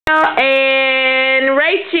And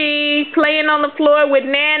Rachie playing on the floor with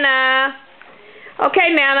Nana.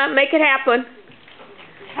 Okay, Nana, make it happen.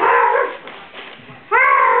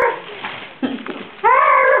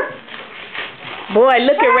 Boy,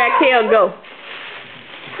 look at Raquel go.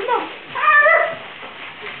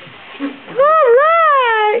 All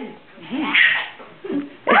right.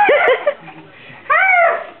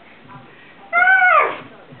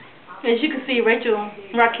 As you can see, Raquel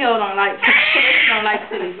don't like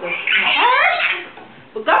silly stuff.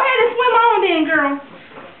 Well, go ahead and swim on then, girl.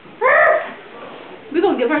 We're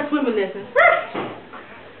going to give her swimming lessons.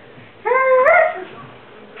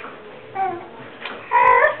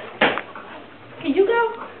 Can you go?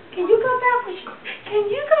 Can you go backwards? Can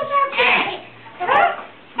you go backwards?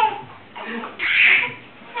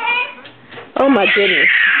 Oh my goodness.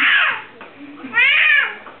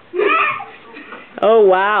 Oh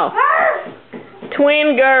wow.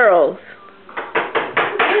 Twin girls.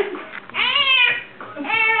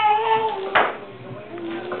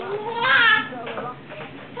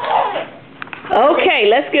 Okay,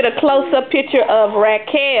 let's get a close-up picture of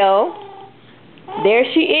Raquel. There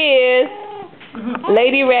she is.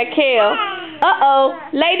 Lady Raquel. Uh-oh.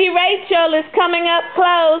 Lady Rachel is coming up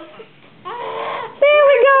close. There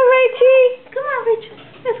we go, Rachie. Come on, Rachel.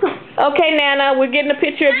 Let's go. Okay, Nana, we're getting a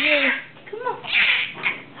picture of you. Come on.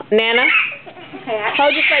 Nana. Okay,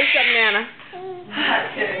 Hold your face up, Nana.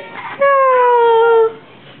 Okay. Oh.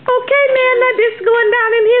 Okay, Nana, this is going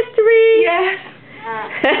down in history. Yes.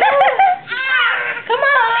 Come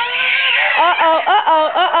on.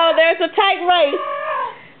 Uh-oh. There's a tight race.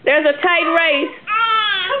 There's a tight race.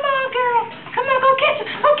 Come on, girl. Come on, go catch her.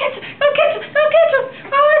 Go catch her. Go catch her. Go catch her.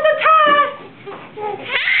 Oh, it's a tie.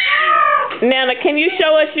 Nana, can you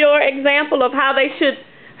show us your example of how they should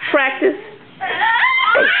practice?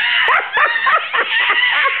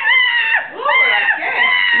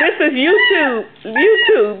 This is YouTube.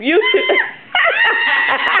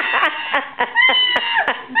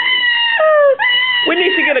 We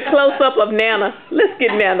need to get a close-up of Nana. Let's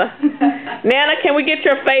get Nana. Nana, can we get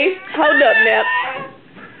your face? Hold up, Nana.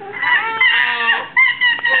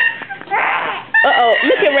 Uh-oh,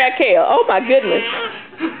 look at Raquel. Oh, my goodness.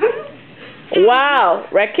 Wow,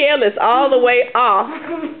 Raquel is all the way off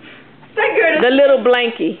the little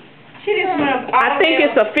blankie. I think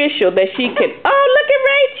it's official that she can. Oh, look at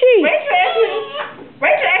Rachie.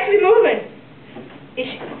 Rachel actually moving.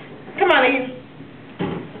 Come on, Ian.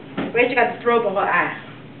 Rachel got the strobe on her eye.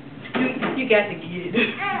 You got to get it.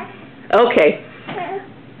 Okay.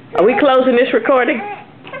 Are we closing this recording?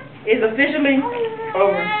 It's officially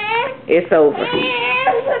over. It's over.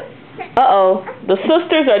 Uh-oh. The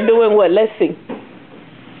sisters are doing what? Let's see.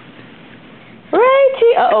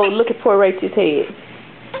 Rachie. Uh-oh. Look at poor Rachie's head.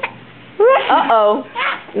 Uh-oh.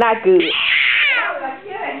 Not good.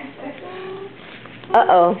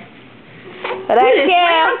 Uh-oh.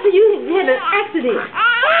 Raquel. So you had an accident.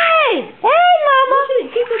 Hey, Mama.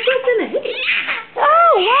 Keep the foot in it.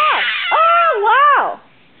 Oh, wow.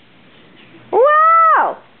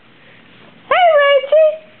 Wow. Hey,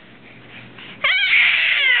 Rachie.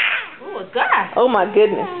 Oh, God. Oh, my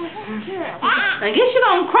goodness. I guess you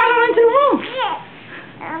don't crawl into the room.